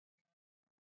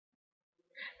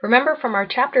Remember from our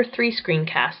Chapter 3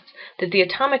 screencasts that the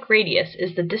atomic radius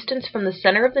is the distance from the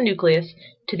center of the nucleus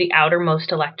to the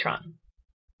outermost electron.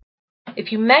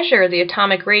 If you measure the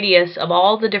atomic radius of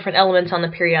all the different elements on the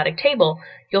periodic table,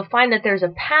 you'll find that there's a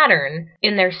pattern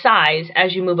in their size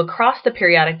as you move across the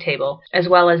periodic table, as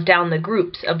well as down the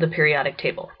groups of the periodic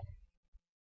table.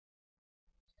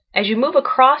 As you move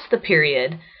across the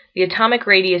period, the atomic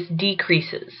radius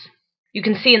decreases. You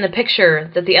can see in the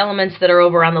picture that the elements that are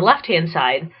over on the left-hand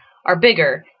side are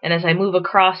bigger, and as I move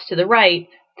across to the right,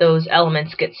 those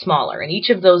elements get smaller. And each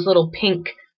of those little pink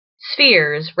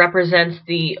spheres represents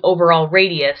the overall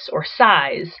radius or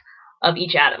size of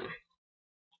each atom.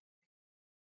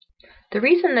 The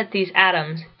reason that these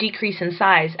atoms decrease in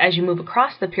size as you move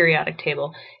across the periodic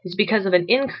table is because of an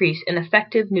increase in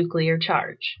effective nuclear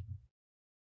charge.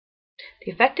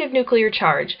 The effective nuclear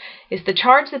charge is the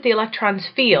charge that the electrons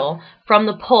feel from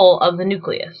the pull of the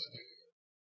nucleus.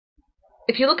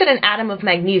 If you look at an atom of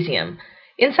magnesium,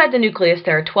 inside the nucleus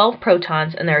there are 12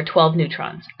 protons and there are 12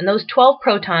 neutrons, and those 12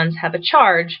 protons have a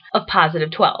charge of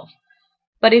positive 12.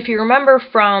 But if you remember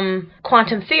from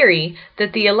quantum theory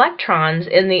that the electrons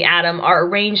in the atom are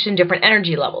arranged in different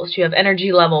energy levels. You have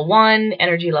energy level 1,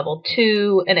 energy level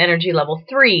 2, and energy level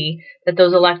 3 that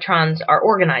those electrons are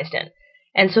organized in.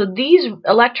 And so these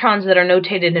electrons that are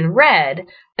notated in red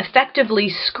effectively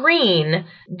screen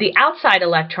the outside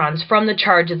electrons from the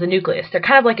charge of the nucleus. They're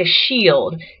kind of like a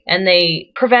shield, and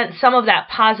they prevent some of that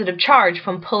positive charge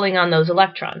from pulling on those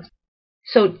electrons.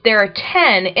 So there are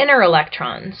 10 inner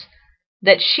electrons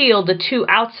that shield the 2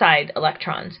 outside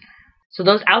electrons. So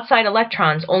those outside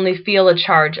electrons only feel a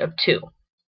charge of 2.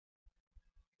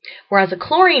 Whereas a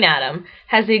chlorine atom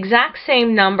has the exact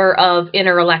same number of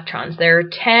inner electrons. There are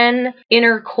 10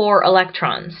 inner core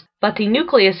electrons, but the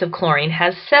nucleus of chlorine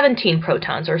has 17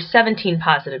 protons, or 17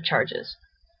 positive charges.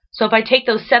 So if I take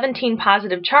those 17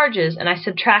 positive charges and I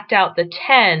subtract out the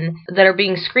 10 that are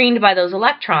being screened by those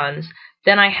electrons,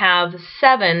 then I have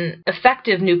 7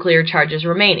 effective nuclear charges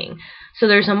remaining. So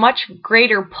there's a much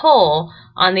greater pull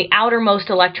on the outermost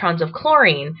electrons of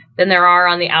chlorine than there are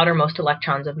on the outermost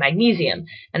electrons of magnesium.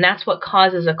 And that's what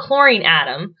causes a chlorine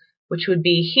atom, which would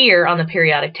be here on the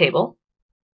periodic table,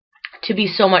 to be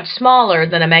so much smaller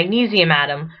than a magnesium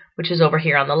atom, which is over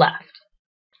here on the left.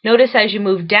 Notice as you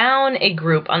move down a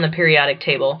group on the periodic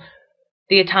table,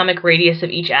 the atomic radius of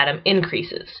each atom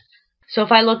increases. So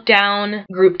if I look down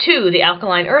group 2, the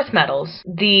alkaline earth metals,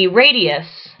 the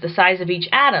radius, the size of each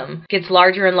atom, gets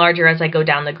larger and larger as I go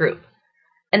down the group.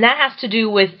 And that has to do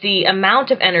with the amount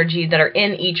of energy that are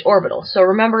in each orbital. So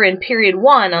remember in period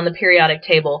 1 on the periodic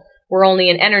table, we're only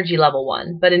in energy level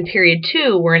 1, but in period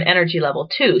 2, we're in energy level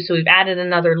 2. So we've added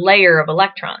another layer of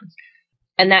electrons.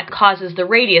 And that causes the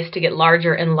radius to get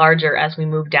larger and larger as we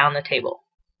move down the table.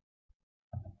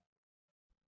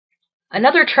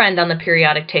 Another trend on the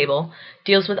periodic table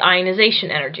deals with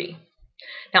ionization energy.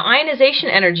 Now, ionization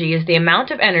energy is the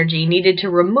amount of energy needed to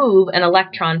remove an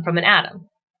electron from an atom.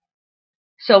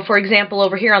 So, for example,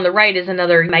 over here on the right is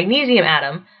another magnesium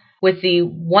atom with the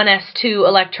 1s2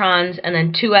 electrons and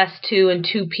then 2s2 and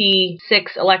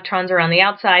 2p6 electrons around the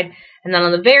outside. And then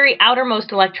on the very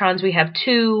outermost electrons, we have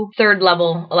 2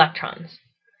 third-level electrons.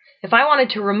 If I wanted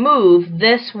to remove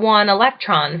this one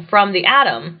electron from the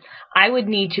atom, I would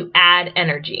need to add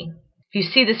energy. If you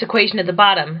see this equation at the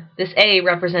bottom, this A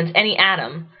represents any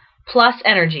atom plus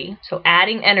energy, so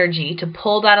adding energy to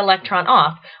pull that electron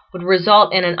off would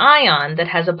result in an ion that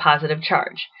has a positive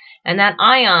charge. And that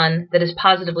ion that is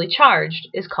positively charged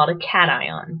is called a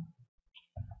cation.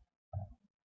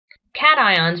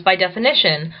 Cations, by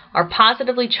definition, are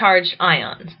positively charged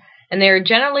ions, and they are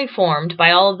generally formed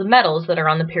by all of the metals that are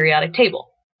on the periodic table.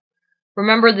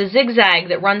 Remember the zigzag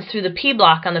that runs through the P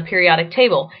block on the periodic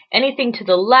table. Anything to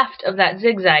the left of that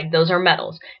zigzag, those are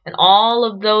metals. And all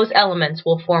of those elements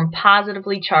will form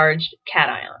positively charged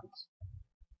cations.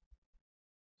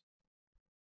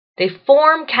 They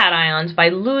form cations by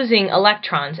losing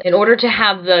electrons in order to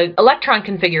have the electron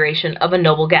configuration of a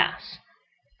noble gas.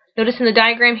 Notice in the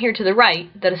diagram here to the right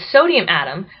that a sodium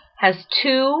atom has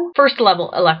 2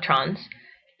 first-level electrons,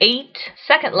 8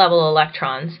 second-level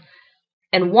electrons,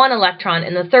 and 1 electron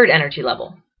in the third energy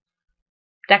level.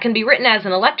 That can be written as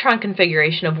an electron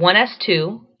configuration of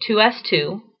 1s2,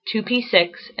 2s2, 2p6,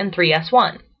 and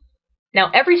 3s1.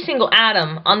 Now, every single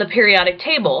atom on the periodic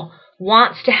table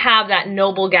wants to have that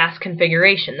noble gas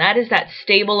configuration. That is that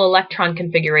stable electron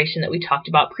configuration that we talked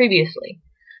about previously.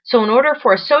 So in order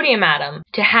for a sodium atom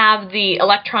to have the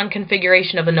electron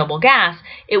configuration of a noble gas,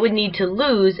 it would need to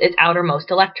lose its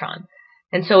outermost electron.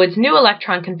 And so its new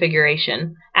electron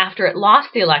configuration, after it lost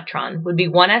the electron, would be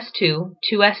 1s2,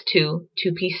 2s2,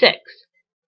 2p6.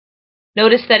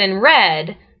 Notice that in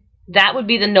red, that would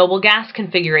be the noble gas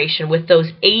configuration with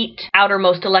those 8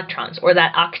 outermost electrons, or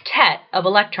that octet of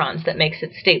electrons that makes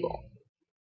it stable.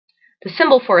 The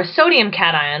symbol for a sodium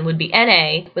cation would be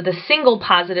Na with a single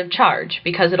positive charge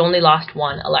because it only lost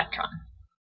 1 electron.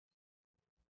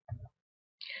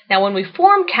 Now when we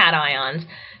form cations,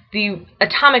 the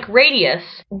atomic radius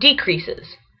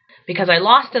decreases. Because I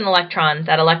lost an electron,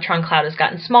 that electron cloud has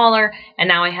gotten smaller, and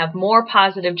now I have more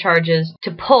positive charges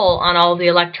to pull on all of the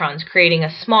electrons, creating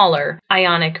a smaller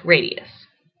ionic radius.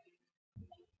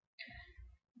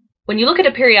 When you look at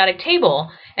a periodic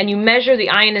table and you measure the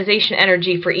ionization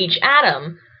energy for each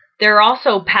atom, there are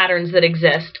also patterns that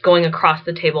exist going across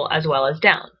the table as well as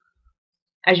down.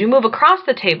 As you move across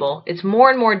the table, it's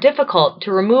more and more difficult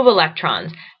to remove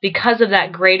electrons because of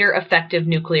that greater effective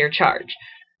nuclear charge.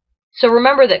 So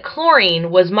remember that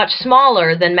chlorine was much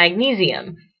smaller than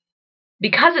magnesium.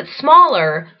 Because it's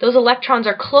smaller, those electrons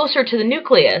are closer to the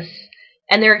nucleus,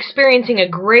 and they're experiencing a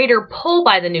greater pull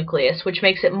by the nucleus, which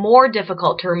makes it more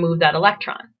difficult to remove that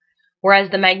electron.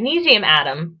 Whereas the magnesium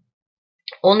atom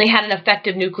only had an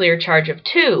effective nuclear charge of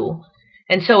 2,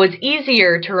 and so it's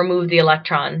easier to remove the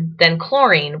electron than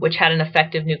chlorine, which had an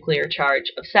effective nuclear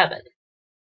charge of 7.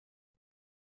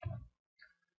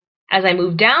 As I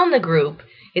move down the group,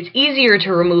 it's easier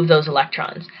to remove those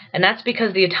electrons, and that's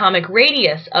because the atomic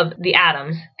radius of the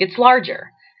atoms gets larger.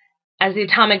 As the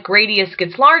atomic radius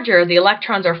gets larger, the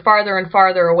electrons are farther and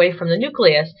farther away from the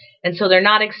nucleus, and so they're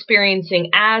not experiencing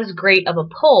as great of a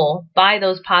pull by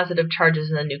those positive charges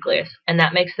in the nucleus, and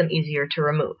that makes them easier to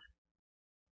remove.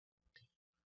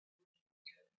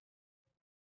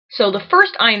 So the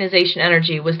first ionization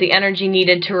energy was the energy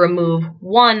needed to remove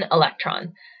 1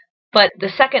 electron. But the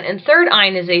second and third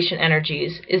ionization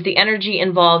energies is the energy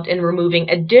involved in removing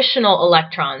additional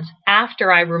electrons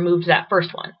after I've removed that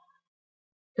first one.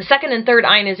 The second and third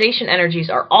ionization energies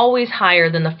are always higher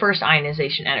than the first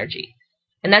ionization energy.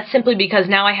 And that's simply because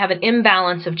now I have an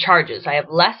imbalance of charges. I have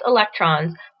less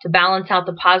electrons to balance out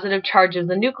the positive charge of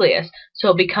the nucleus, so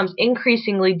it becomes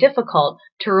increasingly difficult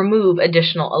to remove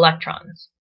additional electrons.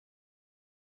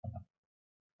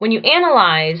 When you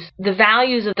analyze the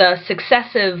values of the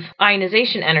successive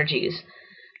ionization energies,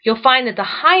 you'll find that the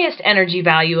highest energy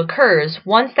value occurs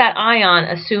once that ion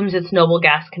assumes its noble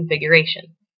gas configuration.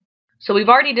 So we've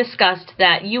already discussed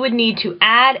that you would need to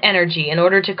add energy in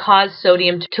order to cause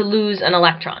sodium to lose an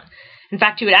electron. In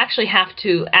fact, you would actually have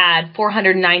to add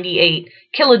 498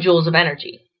 kilojoules of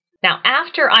energy. Now,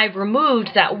 after I've removed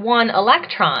that 1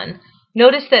 electron,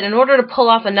 notice that in order to pull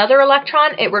off another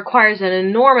electron, it requires an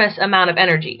enormous amount of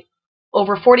energy,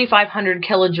 over 4,500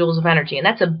 kilojoules of energy, and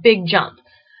that's a big jump.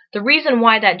 The reason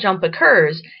why that jump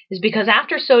occurs is because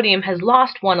after sodium has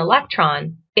lost 1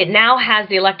 electron, it now has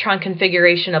the electron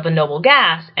configuration of a noble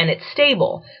gas, and it's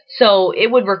stable, so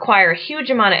it would require a huge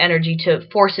amount of energy to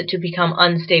force it to become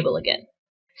unstable again.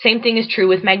 Same thing is true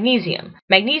with magnesium.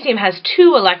 Magnesium has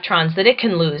 2 electrons that it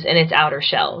can lose in its outer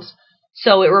shells.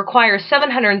 So it requires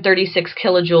 736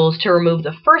 kilojoules to remove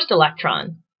the first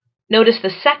electron. Notice the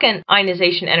second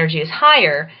ionization energy is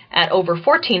higher at over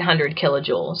 1400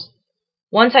 kilojoules.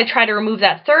 Once I try to remove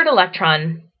that third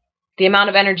electron, the amount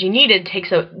of energy needed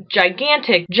takes a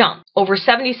gigantic jump, over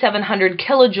 7700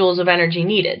 kilojoules of energy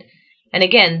needed. And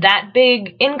again, that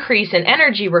big increase in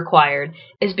energy required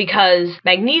is because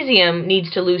magnesium needs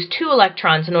to lose 2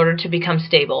 electrons in order to become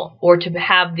stable, or to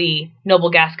have the noble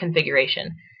gas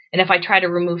configuration. And if I try to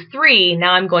remove 3,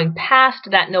 now I'm going past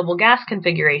that noble gas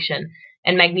configuration,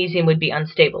 and magnesium would be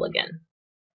unstable again.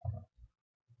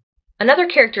 Another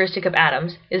characteristic of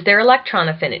atoms is their electron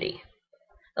affinity.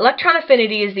 Electron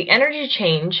affinity is the energy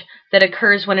change that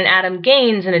occurs when an atom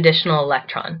gains an additional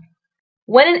electron.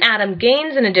 When an atom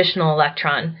gains an additional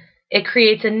electron, it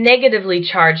creates a negatively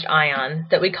charged ion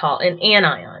that we call an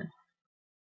anion.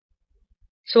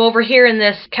 So over here in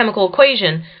this chemical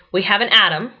equation, we have an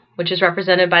atom, which is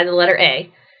represented by the letter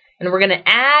A, and we're going to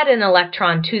add an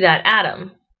electron to that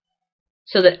atom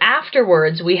so that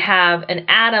afterwards we have an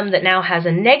atom that now has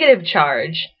a negative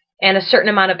charge and a certain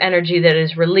amount of energy that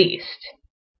is released.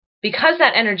 Because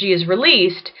that energy is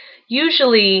released,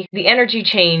 usually the energy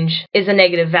change is a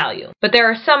negative value. But there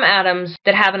are some atoms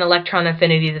that have an electron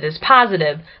affinity that is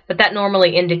positive, but that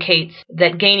normally indicates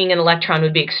that gaining an electron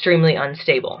would be extremely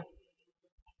unstable.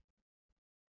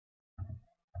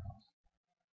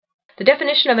 The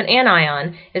definition of an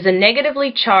anion is a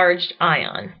negatively charged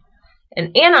ion.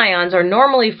 And anions are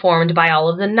normally formed by all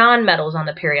of the nonmetals on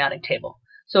the periodic table.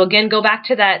 So again, go back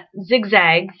to that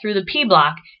zigzag through the P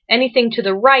block. Anything to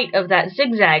the right of that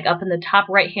zigzag up in the top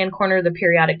right-hand corner of the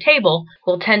periodic table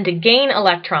will tend to gain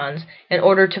electrons in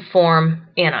order to form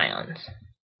anions.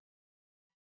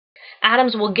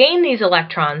 atoms will gain these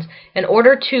electrons in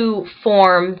order to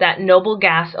form that noble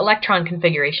gas electron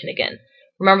configuration again.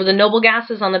 Remember, the noble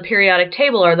gases on the periodic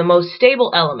table are the most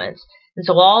stable elements, and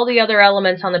so all the other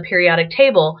elements on the periodic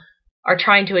table are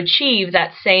trying to achieve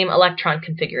that same electron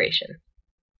configuration.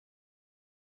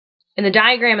 In the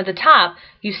diagram at the top,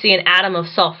 you see an atom of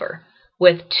sulfur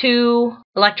with 2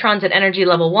 electrons at energy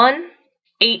level 1,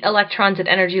 8 electrons at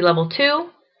energy level 2,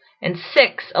 and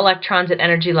 6 electrons at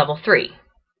energy level 3.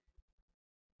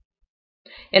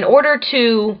 In order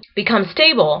to become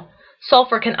stable,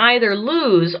 sulfur can either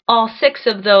lose all 6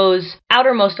 of those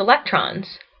outermost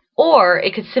electrons, or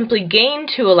it could simply gain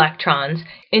 2 electrons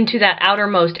into that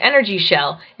outermost energy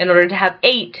shell in order to have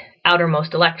 8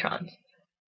 outermost electrons.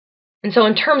 And so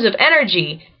in terms of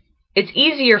energy, it's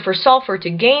easier for sulfur to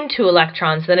gain 2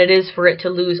 electrons than it is for it to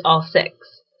lose all 6.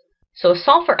 So a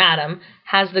sulfur atom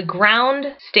has the ground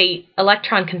state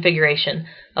electron configuration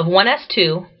of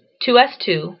 1s2,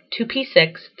 2s2,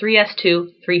 2p6, 3s2,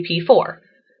 3p4.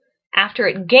 After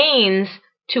it gains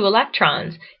 2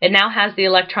 electrons, it now has the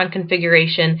electron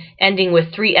configuration ending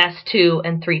with 3s2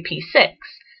 and 3p6,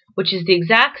 which is the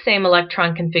exact same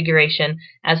electron configuration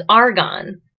as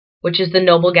argon, which is the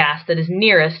noble gas that is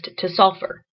nearest to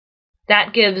sulfur.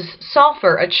 That gives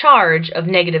sulfur a charge of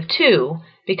 -2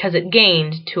 because it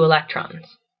gained 2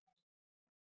 electrons.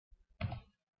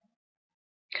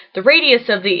 The radius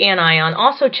of the anion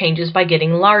also changes by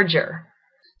getting larger.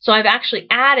 So I've actually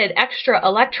added extra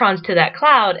electrons to that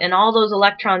cloud, and all those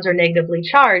electrons are negatively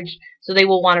charged, so they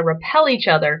will want to repel each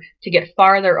other to get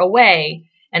farther away,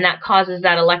 and that causes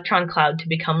that electron cloud to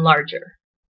become larger.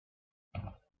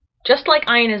 Just like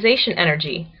ionization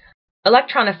energy,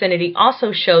 electron affinity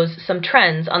also shows some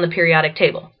trends on the periodic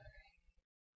table.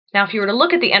 Now, if you were to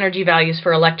look at the energy values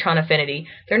for electron affinity,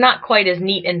 they're not quite as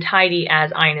neat and tidy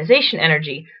as ionization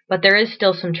energy, but there is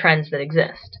still some trends that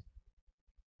exist.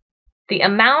 The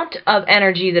amount of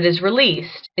energy that is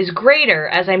released is greater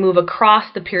as I move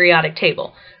across the periodic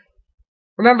table.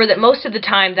 Remember that most of the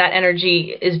time that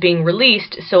energy is being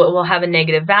released, so it will have a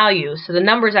negative value, so the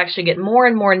numbers actually get more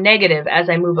and more negative as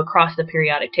I move across the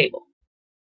periodic table.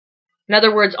 In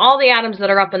other words, all the atoms that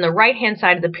are up on the right-hand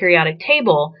side of the periodic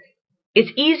table,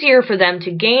 it's easier for them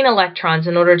to gain electrons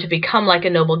in order to become like a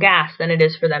noble gas than it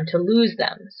is for them to lose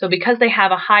them. So because they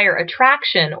have a higher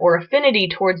attraction or affinity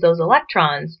towards those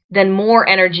electrons, then more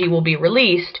energy will be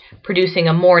released, producing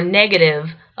a more negative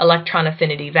electron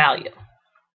affinity value.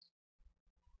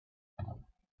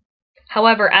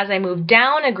 However, as I move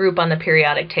down a group on the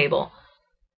periodic table,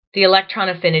 the electron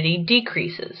affinity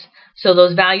decreases, so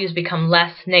those values become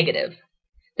less negative.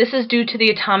 This is due to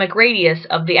the atomic radius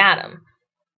of the atom.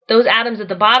 Those atoms at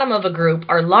the bottom of a group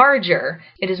are larger.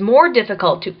 It is more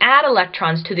difficult to add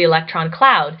electrons to the electron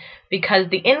cloud because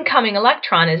the incoming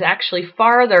electron is actually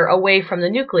farther away from the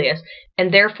nucleus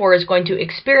and therefore is going to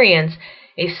experience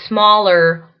a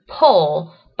smaller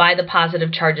pull by the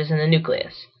positive charges in the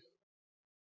nucleus.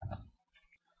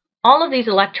 All of these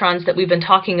electrons that we've been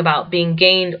talking about being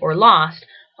gained or lost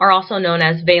are also known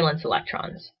as valence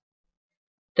electrons.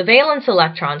 The valence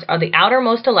electrons are the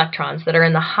outermost electrons that are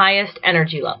in the highest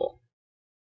energy level.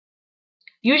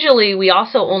 Usually we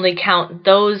also only count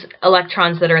those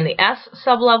electrons that are in the s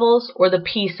sublevels or the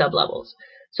p sublevels.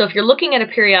 So if you're looking at a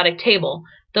periodic table,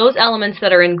 those elements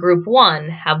that are in group 1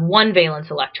 have 1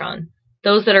 valence electron.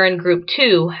 Those that are in group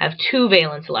 2 have 2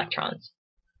 valence electrons.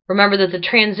 Remember that the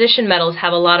transition metals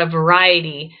have a lot of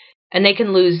variety and they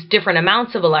can lose different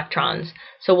amounts of electrons,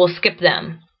 so we'll skip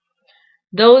them.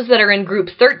 Those that are in group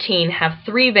 13 have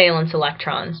 3 valence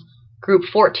electrons, group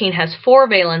 14 has 4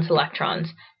 valence electrons,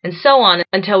 and so on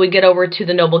until we get over to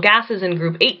the noble gases in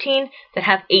group 18 that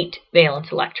have 8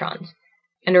 valence electrons.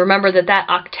 And remember that that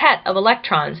octet of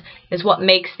electrons is what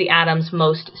makes the atoms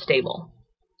most stable.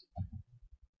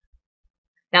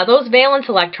 Now those valence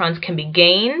electrons can be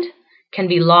gained, can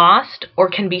be lost, or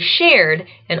can be shared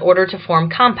in order to form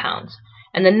compounds.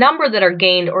 And the number that are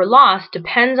gained or lost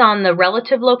depends on the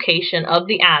relative location of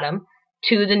the atom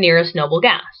to the nearest noble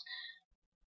gas.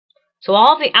 So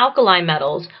all of the alkali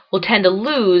metals will tend to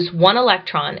lose 1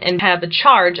 electron and have a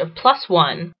charge of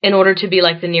 +1 in order to be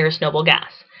like the nearest noble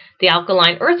gas. The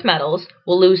alkaline earth metals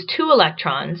will lose 2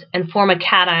 electrons and form a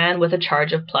cation with a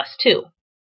charge of +2.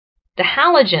 The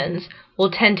halogens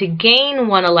will tend to gain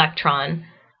 1 electron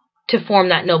to form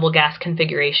that noble gas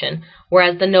configuration,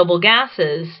 whereas the noble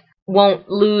gases won't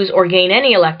lose or gain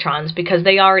any electrons because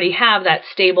they already have that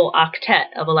stable octet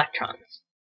of electrons.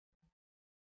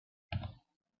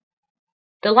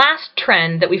 The last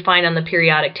trend that we find on the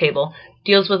periodic table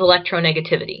deals with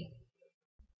electronegativity.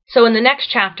 So in the next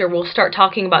chapter, we'll start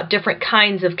talking about different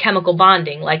kinds of chemical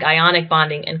bonding, like ionic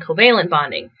bonding and covalent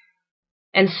bonding.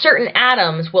 And certain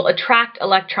atoms will attract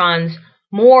electrons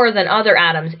more than other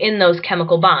atoms in those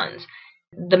chemical bonds.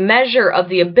 The measure of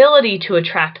the ability to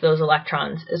attract those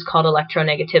electrons is called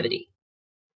electronegativity.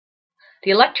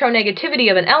 The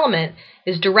electronegativity of an element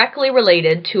is directly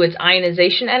related to its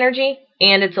ionization energy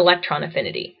and its electron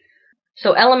affinity.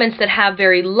 So elements that have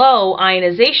very low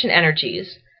ionization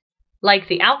energies, like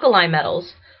the alkali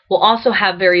metals, will also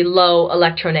have very low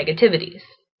electronegativities.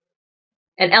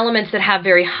 And elements that have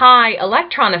very high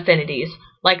electron affinities,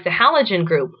 like the halogen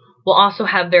group, will also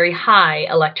have very high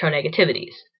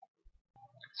electronegativities.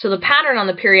 So the pattern on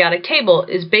the periodic table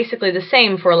is basically the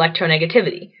same for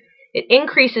electronegativity. It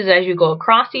increases as you go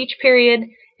across each period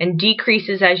and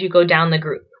decreases as you go down the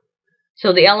group.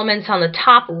 So the elements on the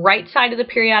top right side of the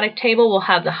periodic table will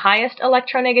have the highest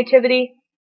electronegativity,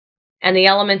 and the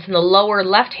elements in the lower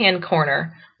left-hand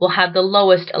corner will have the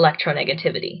lowest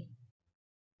electronegativity.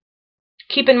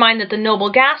 Keep in mind that the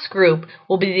noble gas group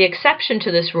will be the exception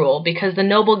to this rule because the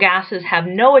noble gases have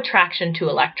no attraction to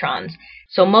electrons,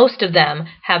 so most of them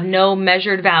have no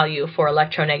measured value for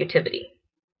electronegativity.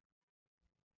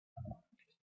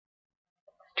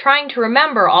 Trying to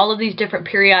remember all of these different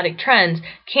periodic trends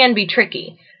can be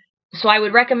tricky. So I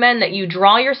would recommend that you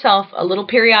draw yourself a little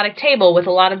periodic table with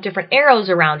a lot of different arrows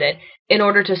around it in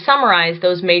order to summarize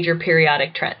those major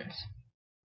periodic trends.